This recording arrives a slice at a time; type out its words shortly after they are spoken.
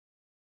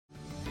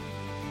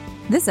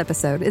This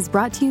episode is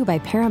brought to you by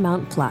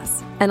Paramount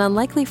Plus. An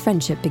unlikely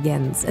friendship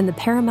begins in the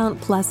Paramount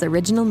Plus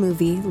original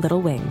movie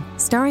Little Wing,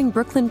 starring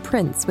Brooklyn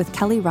Prince with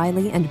Kelly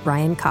Riley and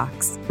Brian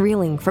Cox.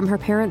 Reeling from her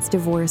parents'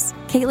 divorce,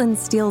 Caitlin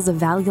steals a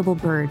valuable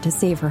bird to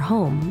save her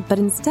home, but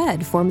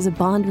instead forms a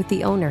bond with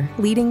the owner,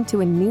 leading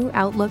to a new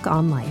outlook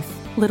on life.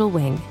 Little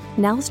Wing,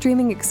 now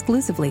streaming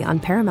exclusively on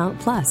Paramount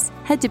Plus.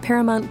 Head to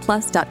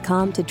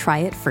ParamountPlus.com to try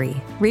it free.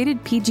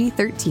 Rated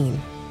PG-13.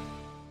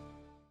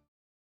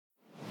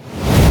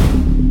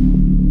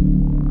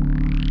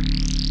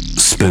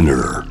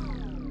 Spinner.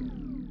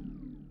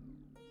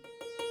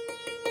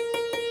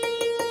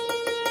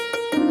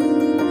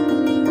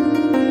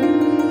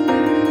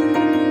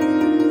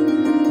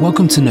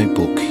 Welcome to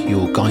Notebook,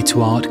 your guide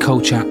to art,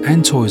 culture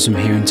and tourism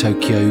here in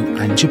Tokyo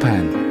and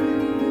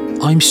Japan.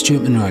 I'm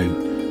Stuart Monroe,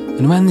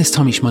 and around this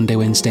time each Monday,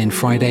 Wednesday and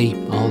Friday,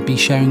 I'll be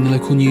sharing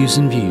local news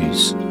and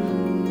views.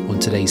 On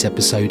today's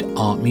episode,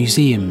 art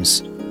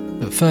museums.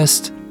 But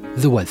first,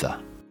 the weather.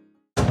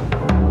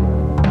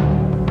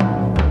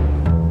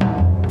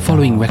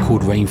 Following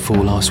record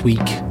rainfall last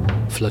week,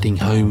 flooding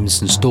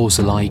homes and stores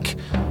alike,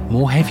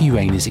 more heavy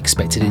rain is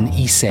expected in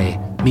Ise,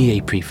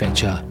 Mie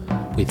Prefecture,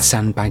 with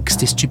sandbags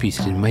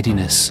distributed in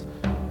readiness.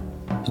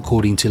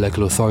 According to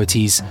local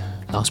authorities,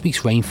 last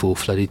week's rainfall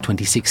flooded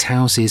 26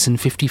 houses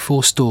and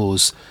 54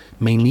 stores,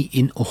 mainly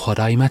in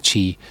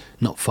Oharai-machi,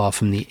 not far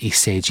from the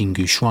Ise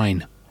Jingu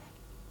Shrine.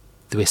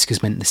 The risk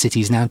has meant the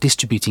city is now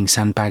distributing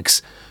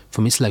sandbags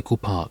from its local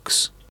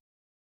parks.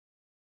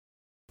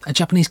 A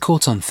Japanese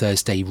court on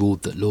Thursday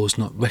ruled that laws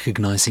not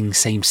recognising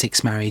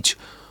same-sex marriage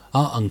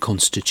are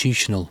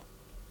unconstitutional.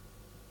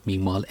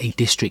 Meanwhile, a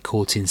district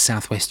court in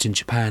southwestern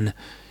Japan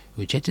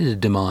rejected a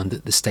demand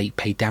that the state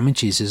pay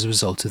damages as a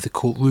result of the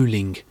court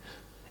ruling,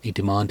 a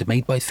demand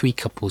made by three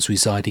couples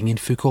residing in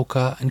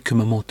Fukuoka and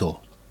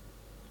Kumamoto.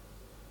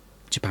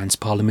 Japan's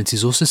parliament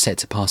is also set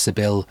to pass a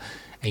bill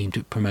aimed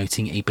at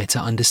promoting a better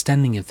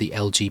understanding of the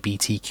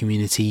LGBT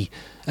community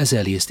as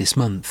early as this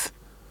month.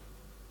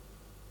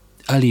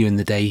 Earlier in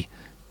the day,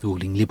 the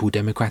ruling Liberal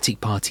Democratic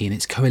Party and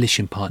its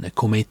coalition partner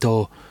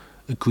Komeito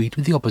agreed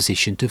with the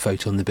opposition to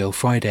vote on the bill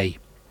Friday,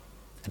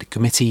 at a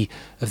committee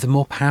of the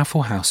more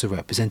powerful House of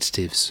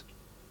Representatives.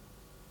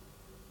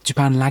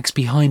 Japan lags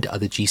behind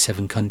other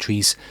G7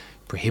 countries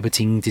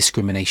prohibiting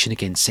discrimination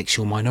against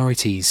sexual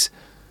minorities,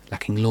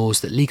 lacking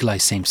laws that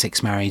legalise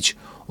same-sex marriage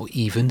or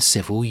even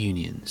civil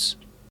unions.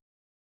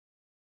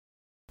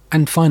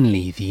 And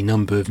finally, the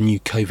number of new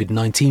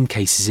COVID-19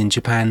 cases in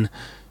Japan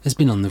has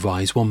been on the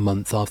rise 1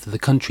 month after the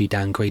country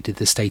downgraded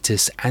the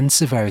status and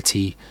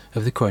severity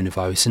of the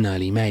coronavirus in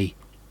early May.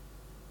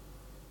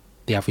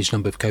 The average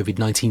number of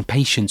COVID-19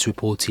 patients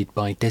reported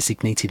by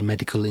designated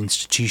medical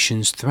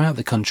institutions throughout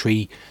the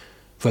country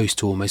rose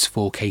to almost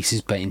 4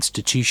 cases per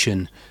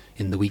institution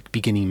in the week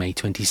beginning May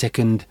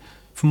 22nd,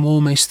 from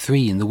almost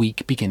 3 in the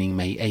week beginning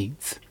May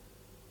 8th.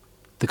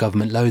 The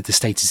government lowered the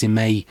status in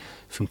May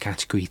from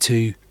Category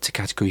 2 to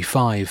Category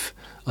 5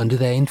 under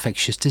their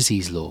infectious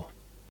disease law.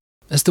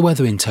 As the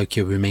weather in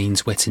Tokyo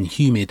remains wet and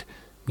humid,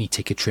 we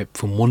take a trip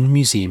from one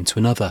museum to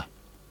another.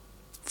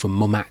 From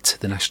MOMAT,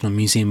 the National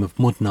Museum of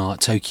Modern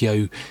Art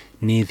Tokyo,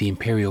 near the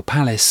Imperial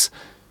Palace,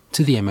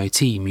 to the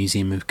MOT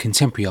Museum of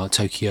Contemporary Art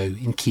Tokyo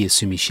in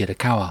Kiyosumi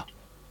Shirakawa.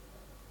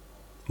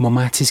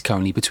 MOMAT is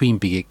currently between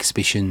big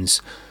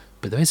exhibitions,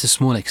 but there is a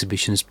small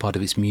exhibition as part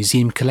of its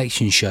museum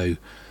collection show,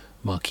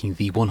 marking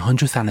the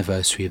 100th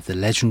anniversary of the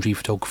legendary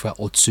photographer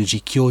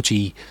Otsuji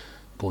Kyoji,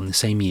 born the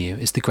same year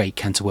as the Great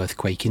Kanto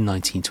earthquake in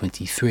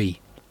 1923.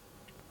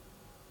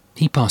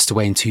 He passed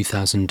away in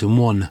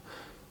 2001,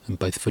 and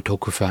both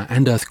photographer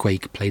and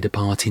earthquake played a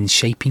part in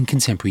shaping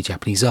contemporary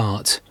Japanese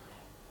art.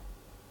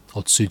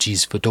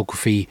 Otsuji's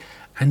photography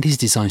and his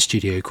design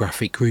studio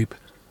Graphic Group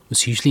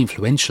was hugely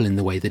influential in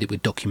the way that it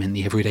would document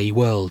the everyday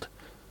world,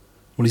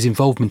 while his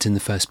involvement in the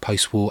first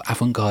post-war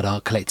avant-garde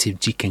art collective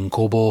Jiken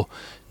Kobo,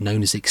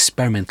 known as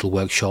Experimental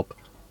Workshop,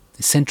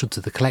 is central to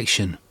the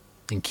collection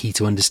and key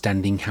to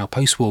understanding how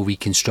post-war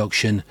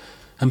reconstruction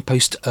and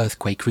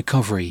post-earthquake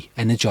recovery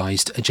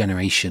energised a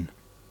generation.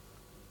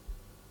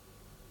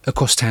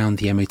 Across town,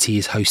 the MOT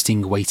is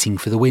hosting Waiting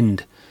for the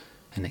Wind,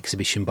 an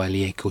exhibition by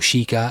Rieko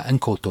Shiga and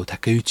Koto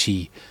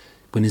Takeuchi,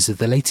 winners of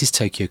the latest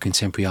Tokyo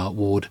Contemporary Art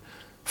Award,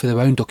 for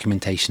their own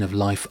documentation of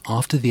life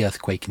after the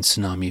earthquake and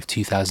tsunami of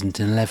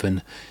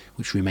 2011,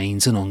 which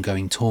remains an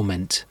ongoing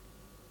torment.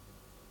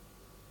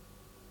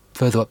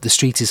 Further up the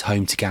street is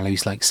home to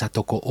galleries like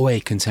Satoko Oe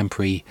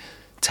Contemporary,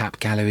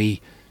 Tap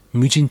Gallery,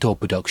 Mujinto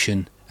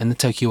Production and the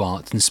Tokyo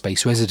Art and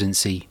Space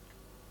Residency.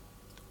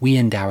 We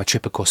end our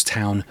trip across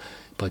town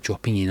by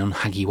dropping in on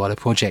Hagiwara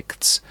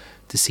Projects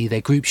to see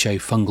their group show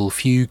Fungal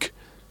Fugue,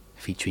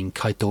 featuring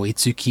Kaito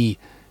Itsuki,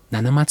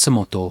 Nana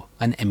Matsumoto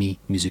and Emi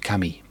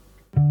Mizukami.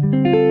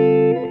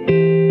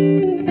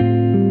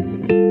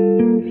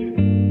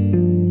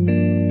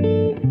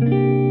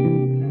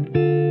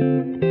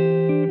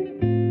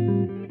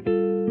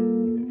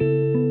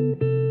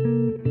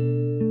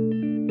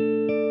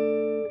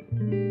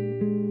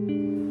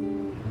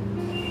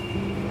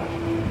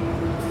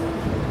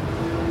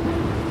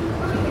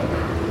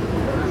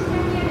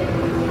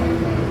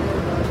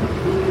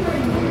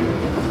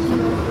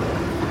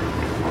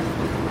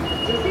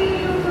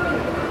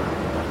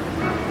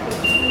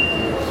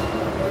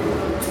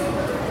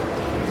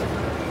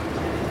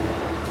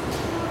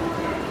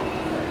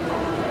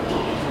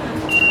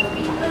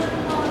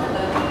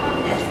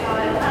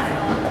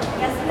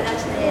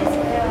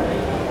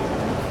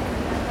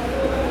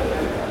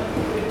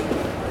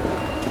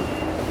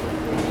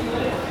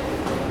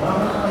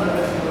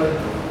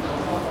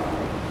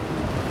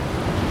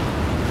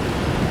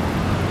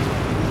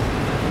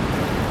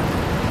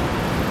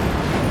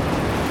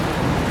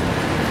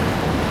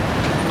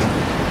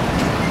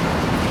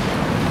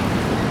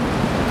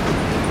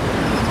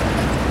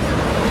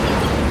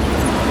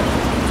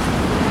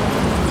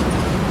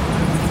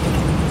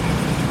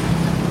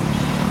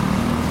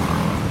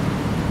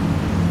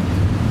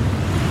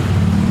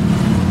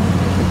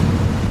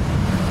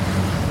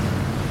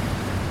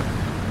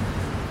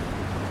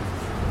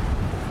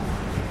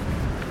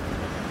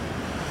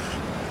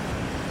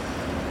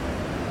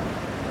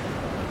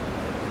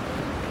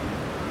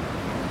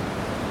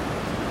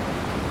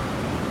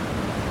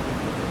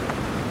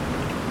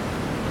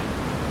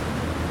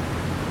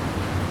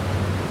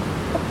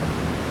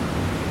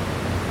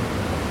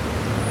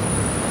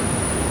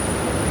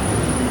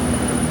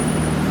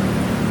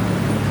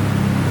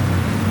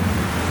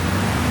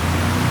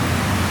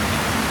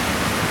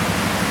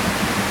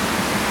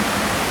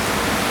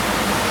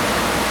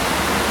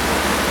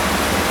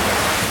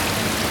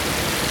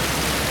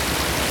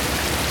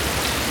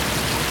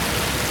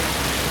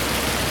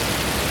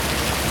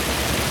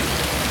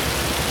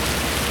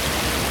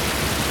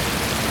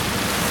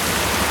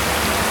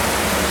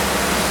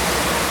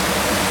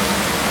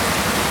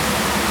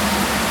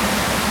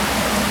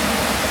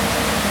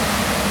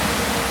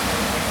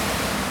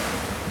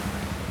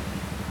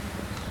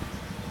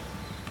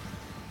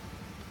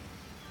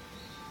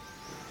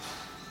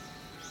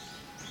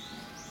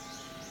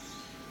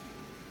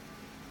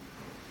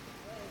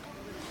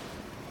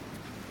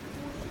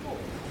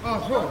 あ、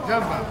そう、ジャ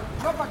ンパ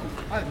ー。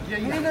中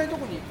に売れないと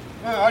こに。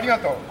ありが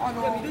とう。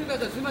緑川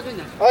さんすみません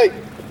ね。はい。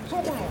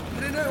倉庫の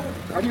売れない方。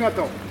ありが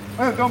とう。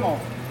どうも。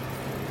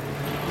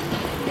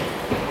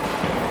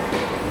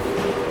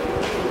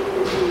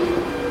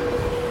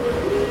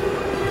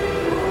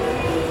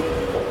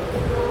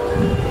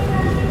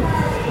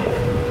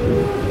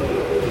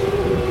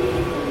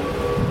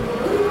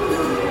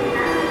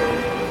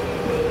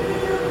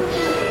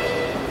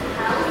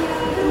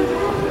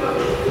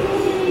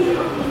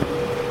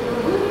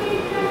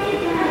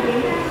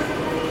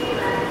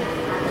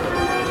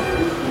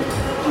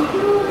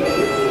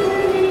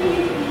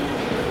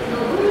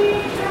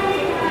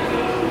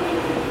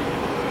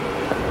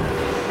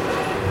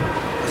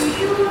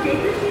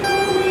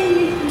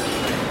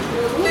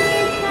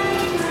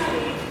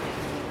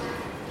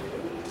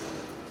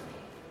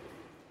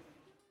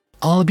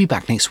I'll be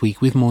back next week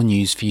with more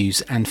news,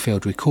 views and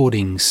field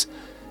recordings.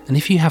 And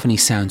if you have any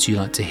sounds you'd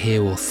like to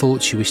hear or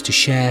thoughts you wish to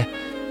share,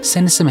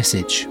 send us a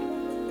message.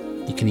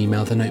 You can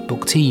email the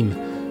Notebook team,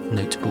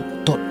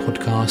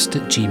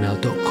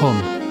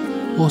 notebook.podcast@gmail.com,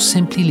 or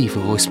simply leave a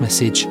voice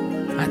message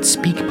at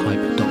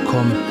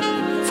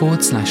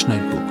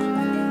speakpipe.com/notebook.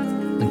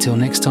 Until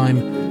next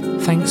time,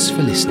 thanks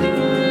for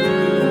listening.